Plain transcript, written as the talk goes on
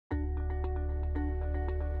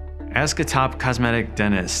Ask a top cosmetic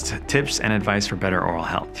dentist tips and advice for better oral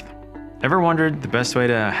health. Ever wondered the best way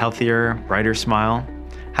to a healthier, brighter smile?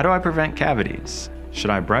 How do I prevent cavities?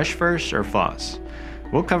 Should I brush first or floss?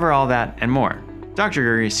 We'll cover all that and more. Dr.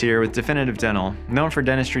 Gurgis here with Definitive Dental, known for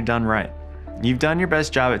dentistry done right. You've done your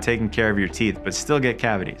best job at taking care of your teeth, but still get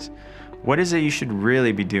cavities. What is it you should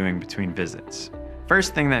really be doing between visits?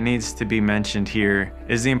 First thing that needs to be mentioned here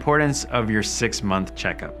is the importance of your 6-month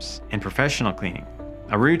checkups in professional cleaning.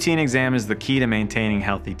 A routine exam is the key to maintaining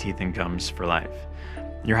healthy teeth and gums for life.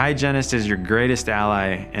 Your hygienist is your greatest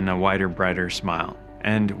ally in a whiter, brighter smile,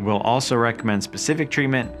 and will also recommend specific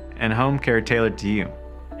treatment and home care tailored to you.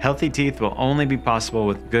 Healthy teeth will only be possible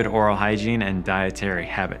with good oral hygiene and dietary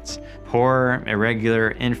habits. Poor, irregular,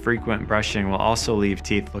 infrequent brushing will also leave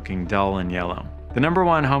teeth looking dull and yellow. The number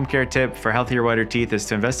one home care tip for healthier, whiter teeth is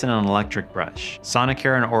to invest in an electric brush.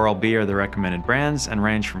 Sonicare and Oral-B are the recommended brands and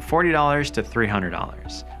range from $40 to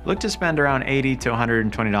 $300. Look to spend around $80 to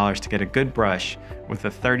 $120 to get a good brush with a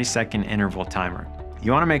 30-second interval timer.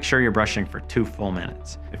 You want to make sure you're brushing for 2 full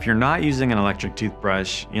minutes. If you're not using an electric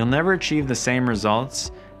toothbrush, you'll never achieve the same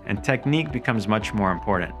results, and technique becomes much more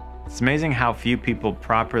important. It's amazing how few people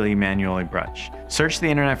properly manually brush. Search the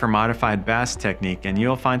internet for modified Bass technique and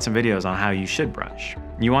you'll find some videos on how you should brush.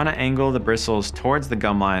 You want to angle the bristles towards the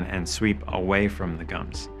gum line and sweep away from the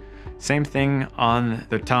gums. Same thing on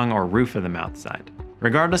the tongue or roof of the mouth side.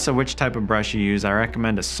 Regardless of which type of brush you use, I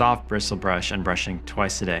recommend a soft bristle brush and brushing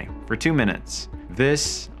twice a day for 2 minutes.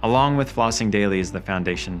 This, along with flossing daily, is the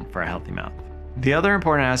foundation for a healthy mouth. The other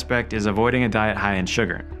important aspect is avoiding a diet high in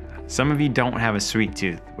sugar. Some of you don't have a sweet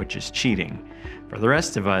tooth, which is cheating. For the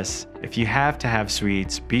rest of us, if you have to have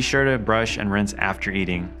sweets, be sure to brush and rinse after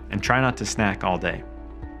eating, and try not to snack all day.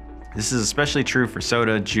 This is especially true for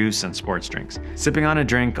soda, juice, and sports drinks. Sipping on a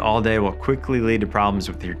drink all day will quickly lead to problems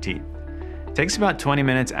with your teeth. It takes about 20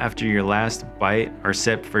 minutes after your last bite or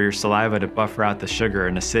sip for your saliva to buffer out the sugar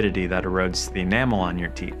and acidity that erodes the enamel on your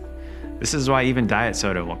teeth. This is why even diet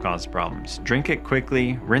soda will cause problems. Drink it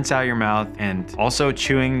quickly, rinse out your mouth, and also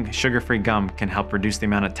chewing sugar-free gum can help reduce the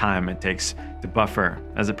amount of time it takes to buffer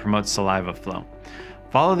as it promotes saliva flow.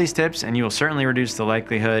 Follow these tips and you will certainly reduce the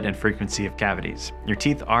likelihood and frequency of cavities. Your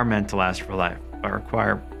teeth are meant to last for life, but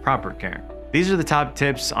require proper care. These are the top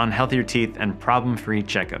tips on healthier teeth and problem-free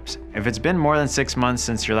checkups. If it's been more than 6 months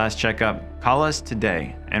since your last checkup, call us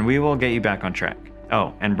today and we will get you back on track.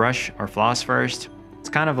 Oh, and brush or floss first? It's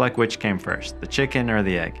kind of like which came first, the chicken or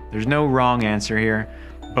the egg. There's no wrong answer here.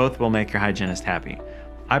 Both will make your hygienist happy.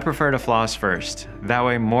 I prefer to floss first. That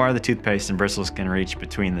way more of the toothpaste and bristles can reach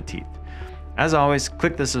between the teeth. As always,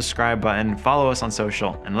 click the subscribe button, follow us on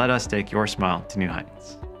social, and let us take your smile to new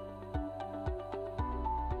heights.